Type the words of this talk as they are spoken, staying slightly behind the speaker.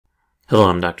Hello,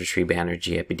 I'm Dr. Sri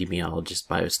Banerjee, epidemiologist,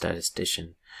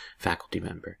 biostatistician, faculty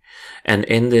member. And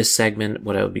in this segment,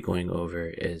 what I will be going over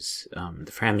is the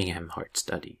Framingham Heart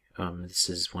Study. This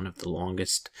is one of the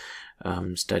longest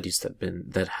studies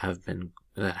that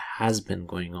has been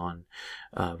going on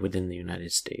within the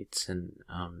United States, and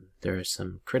there are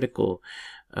some critical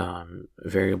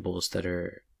variables that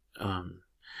are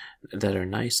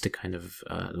nice to kind of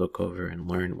look over and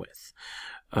learn with.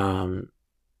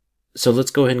 So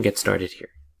let's go ahead and get started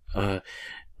here.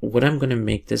 What I'm going to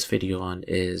make this video on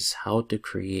is how to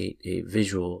create a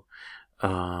visual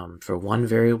for one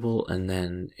variable and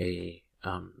then a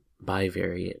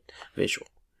bivariate visual.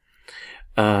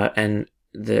 And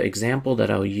the example that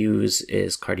I'll use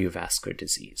is cardiovascular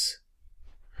disease.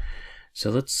 So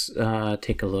let's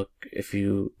take a look. If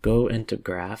you go into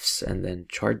graphs and then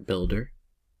chart builder,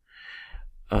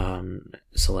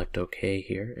 select OK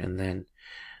here, and then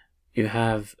you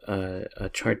have a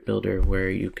chart builder where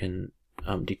you can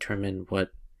determine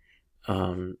what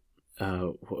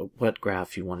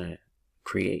graph you want to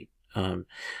create.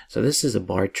 So this is a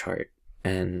bar chart,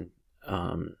 and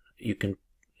you can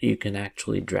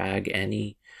actually drag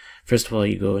any. First of all,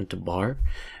 you go into bar,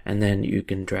 and then you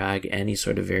can drag any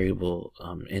sort of variable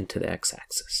into the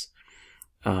x-axis.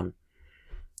 So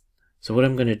what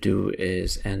I'm going to do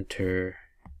is enter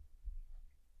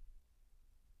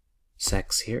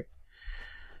sex here.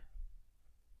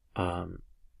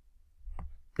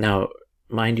 Now,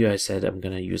 mind you, I said I'm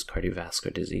going to use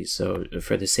cardiovascular disease, so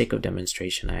for the sake of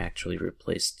demonstration, I actually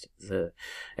replaced the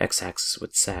x-axis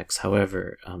with sex.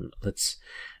 However, let's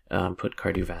put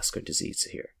cardiovascular disease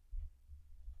here.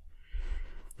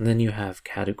 And then you have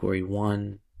category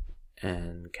 1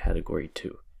 and category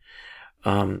 2.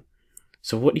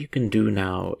 So what you can do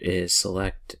now is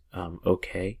select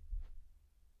OK.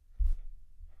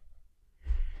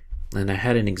 And I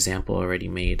had an example already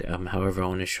made. However, I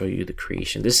want to show you the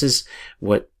creation. This is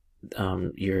what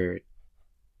your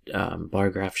bar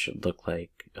graph should look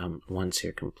like once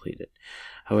you're completed.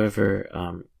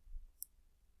 However,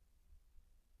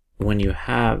 when you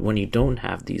don't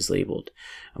have these labeled,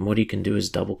 what you can do is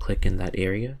double click in that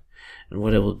area, and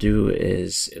what it will do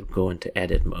is it'll go into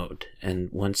edit mode. And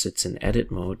once it's in edit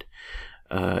mode,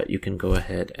 you can go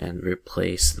ahead and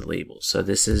replace the labels. So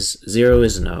this is 0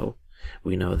 is no.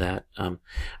 We know that.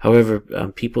 However,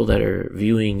 people that are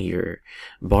viewing your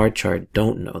bar chart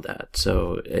don't know that,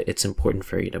 so it's important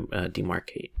for you to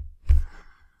demarcate.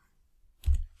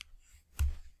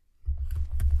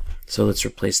 So let's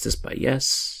replace this by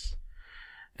yes,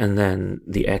 and then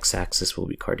the x-axis will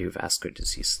be cardiovascular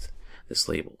disease, this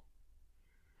label.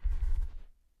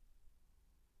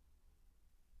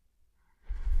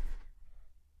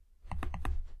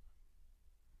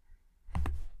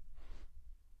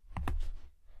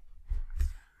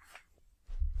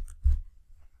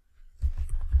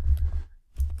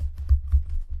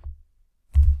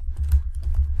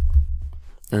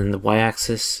 And the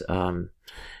y-axis,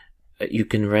 you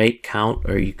can write count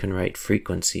or you can write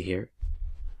frequency here.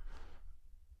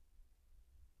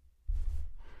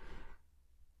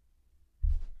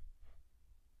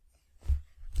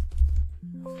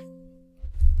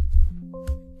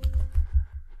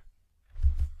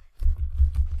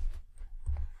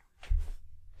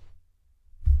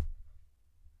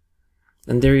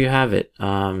 And there you have it.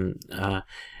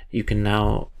 You can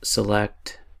now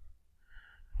select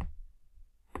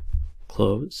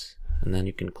close, and then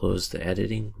you can close the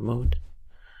editing mode.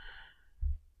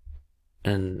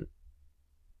 And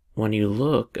when you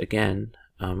look again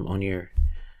on your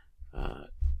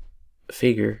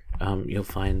figure, you'll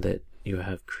find that you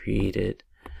have created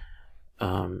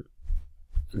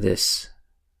this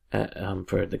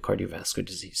for the cardiovascular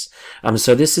disease.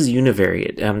 So this is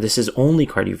univariate. This is only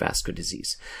cardiovascular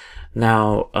disease.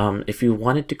 Now, if you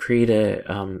wanted to create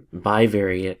a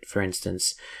bivariate, for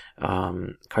instance,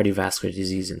 cardiovascular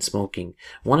disease and smoking,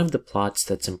 one of the plots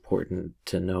that's important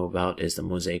to know about is the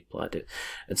mosaic plot.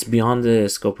 It's beyond the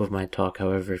scope of my talk.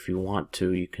 However, if you want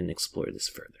to, you can explore this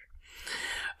further.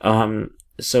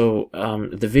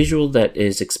 The visual that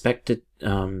is expected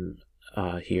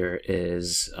here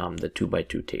is the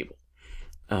 2x2 table.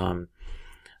 So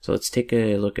let's take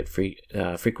a look at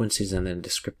frequencies and then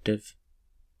descriptive.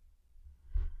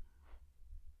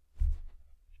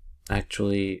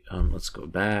 Actually, let's go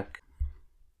back.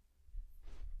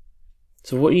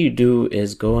 So what you do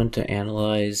is go into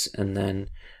analyze and then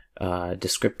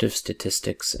descriptive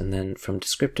statistics, and then from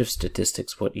descriptive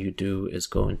statistics what you do is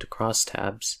go into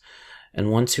crosstabs,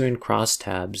 and once you're in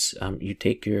crosstabs, you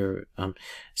take your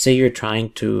say you're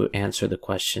trying to answer the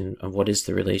question of what is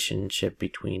the relationship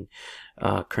between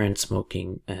current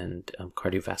smoking and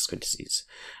cardiovascular disease.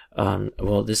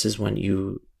 Well, this is when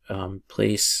you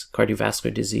place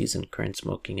cardiovascular disease and current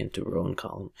smoking into row and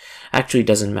column. Actually, it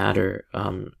doesn't matter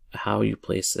how you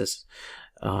place this,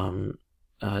 and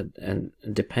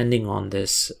depending on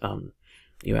this,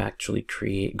 you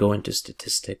actually go into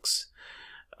statistics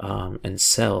and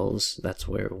cells. That's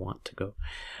where we want to go,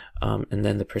 and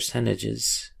then the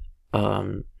percentages.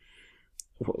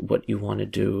 What you want to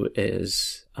do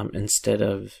is instead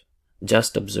of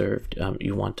just observed,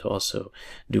 you want to also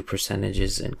do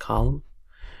percentages in column,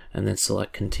 and then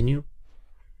select continue,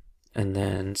 and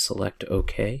then select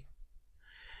OK.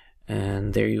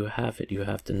 And there you have it. You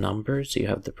have the numbers, you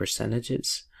have the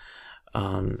percentages,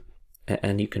 and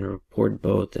you can report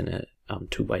both in a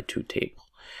 2x2 table.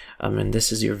 And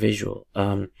this is your visual.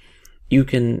 You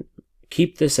can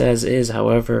keep this as is.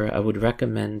 However, I would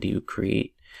recommend you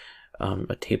create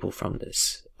a table from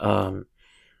this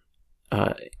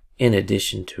in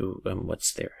addition to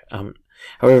what's there.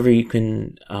 However, you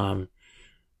can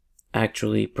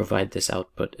actually provide this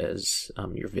output as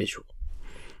your visual.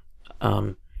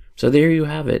 So there you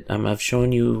have it. I've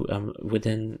shown you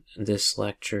within this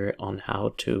lecture on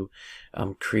how to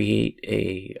create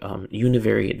a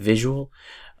univariate visual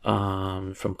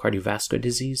from cardiovascular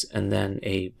disease, and then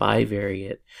a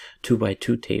bivariate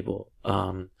 2x2 table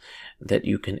that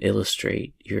you can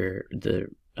illustrate the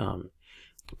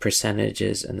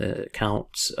percentages and the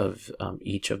counts of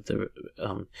each of the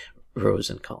rows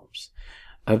and columns.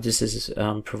 I hope this has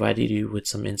provided you with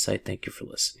some insight. Thank you for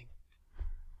listening.